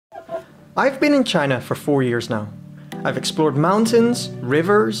I've been in China for 4 years now. I've explored mountains,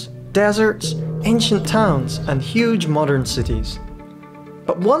 rivers, deserts, ancient towns, and huge modern cities.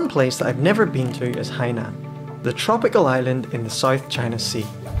 But one place that I've never been to is Hainan, the tropical island in the South China Sea.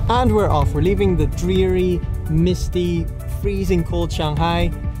 And we're off. We're leaving the dreary, misty, freezing cold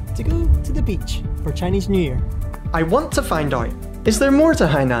Shanghai to go to the beach for Chinese New Year. I want to find out, is there more to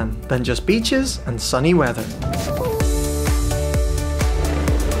Hainan than just beaches and sunny weather?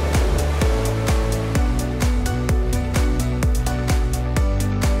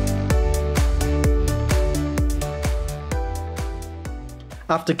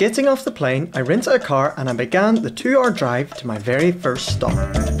 After getting off the plane, I rented a car and I began the 2-hour drive to my very first stop.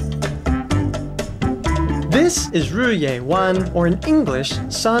 This is Ruye Wan, or in English,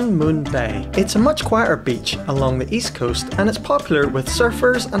 Sun Moon Bay. It's a much quieter beach along the east coast and it's popular with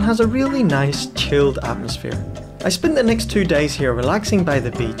surfers and has a really nice, chilled atmosphere. I spent the next 2 days here relaxing by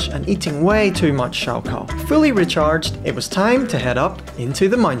the beach and eating way too much xiaokao. Fully recharged, it was time to head up into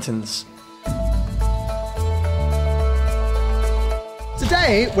the mountains.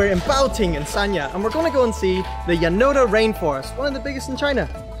 Today we're in Douyin in Sanya and we're going to go and see the Yanoda rainforest, one of the biggest in China.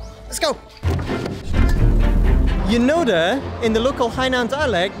 Let's go! Yanoda in the local Hainan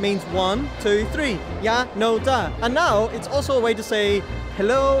dialect means 1, 2, 3, Yanoda. And now it's also a way to say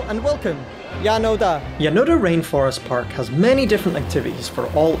hello and welcome, Yanoda. Yanoda Rainforest Park has many different activities for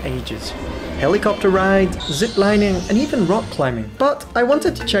all ages. Helicopter rides, zip lining and even rock climbing. But I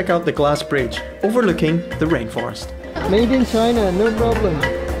wanted to check out the glass bridge overlooking the rainforest. Made in China, no problem.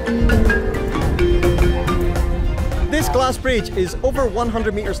 This glass bridge is over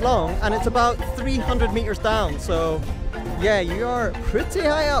 100 meters long and it's about 300 meters down, so yeah, you are pretty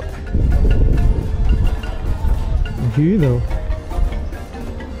high up. You though.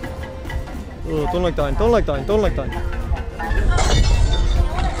 Oh, don't look down, don't look down, don't look down.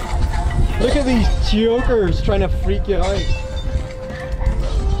 Look at these jokers trying to freak you out.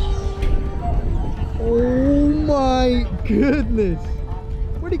 Oh my goodness!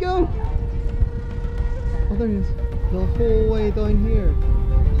 Where'd he go? Oh, there he is. The whole way down here.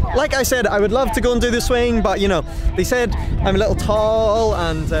 Like I said, I would love to go and do the swing, but you know, they said I'm a little tall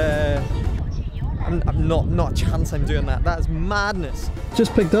and I'm not a chance I'm doing that. That is madness.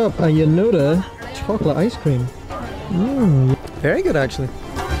 Just picked up a Yanoda chocolate ice cream. Very good actually.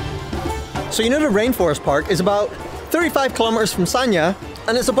 So Yanoda Rainforest Park is about 35 kilometers from Sanya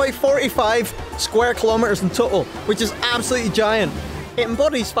and it's about 45 square kilometers in total, which is absolutely giant. It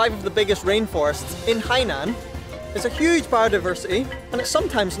embodies 5 of the biggest rainforests in Hainan. It's a huge biodiversity and it's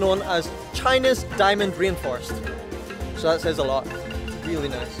sometimes known as China's diamond rainforest. So that says a lot. It's really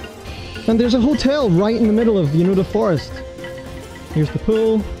nice. And there's a hotel right in the middle of the Yanoda forest. Here's the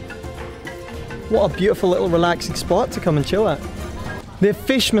pool. What a beautiful little relaxing spot to come and chill at. They have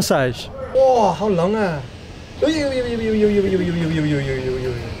fish massage. Oh, how long ah! I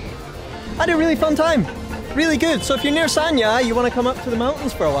had a really fun time. Really good. So if you're near Sanya, you want to come up to the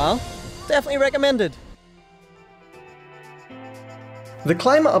mountains for a while, definitely recommended. The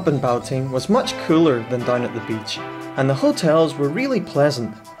climate up in Douyin was much cooler than down at the beach, and the hotels were really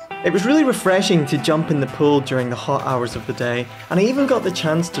pleasant. It was really refreshing to jump in the pool during the hot hours of the day, and I even got the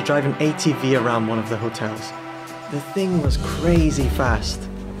chance to drive an ATV around one of the hotels. The thing was crazy fast.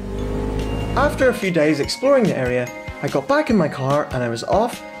 After a few days exploring the area, I got back in my car and I was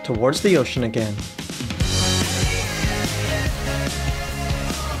off towards the ocean again.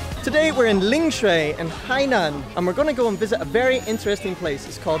 Today we're in Lingshui in Hainan and we're going to go and visit a very interesting place.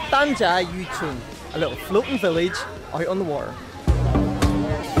 It's called Danja Yuchun, a little floating village out on the water.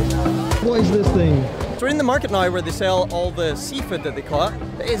 What is this thing? So we're in the market now where they sell all the seafood that they caught.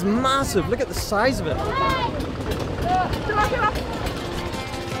 It is massive, look at the size of it.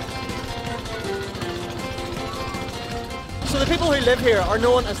 So the people who live here are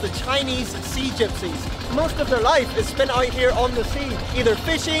known as the Chinese sea gypsies. Most of their life is spent out here on the sea, either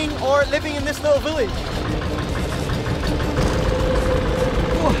fishing or living in this little village.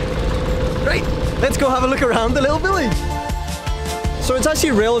 Oh, right, let's go have a look around the little village. So it's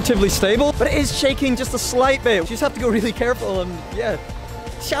actually relatively stable, but it is shaking just a slight bit. You just have to go really careful and yeah.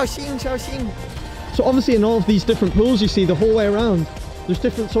 Xiaoxing, xiaoxing. So obviously in all of these different pools you see the whole way around, there's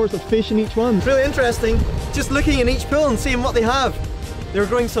different sorts of fish in each one. It's really interesting, just looking in each pool and seeing what they have. They're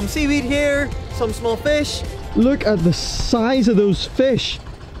growing some seaweed here, some small fish. Look at the size of those fish.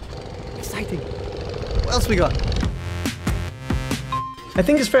 Exciting. What else we got? I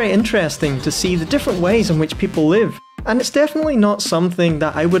think it's very interesting to see the different ways in which people live. And it's definitely not something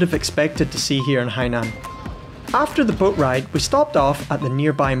that I would have expected to see here in Hainan. After the boat ride, we stopped off at the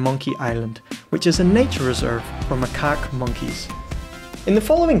nearby Monkey Island, which is a nature reserve for macaque monkeys. In the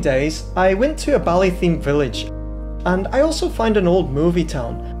following days, I went to a Bali-themed village, and I also found an old movie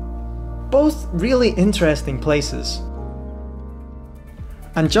town. Both really interesting places.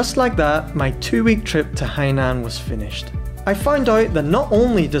 And just like that, my 2-week trip to Hainan was finished. I found out that not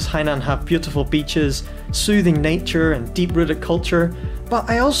only does Hainan have beautiful beaches, soothing nature and deep-rooted culture, but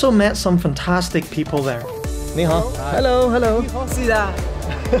I also met some fantastic people there. Ni hao. Hello, hello.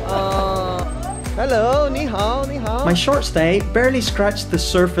 Hello, ni hao, ni hao. My short stay barely scratched the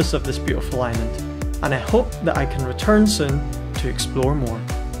surface of this beautiful island, and I hope that I can return soon to explore more.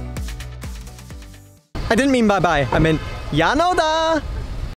 I didn't mean bye-bye, I meant ya no da!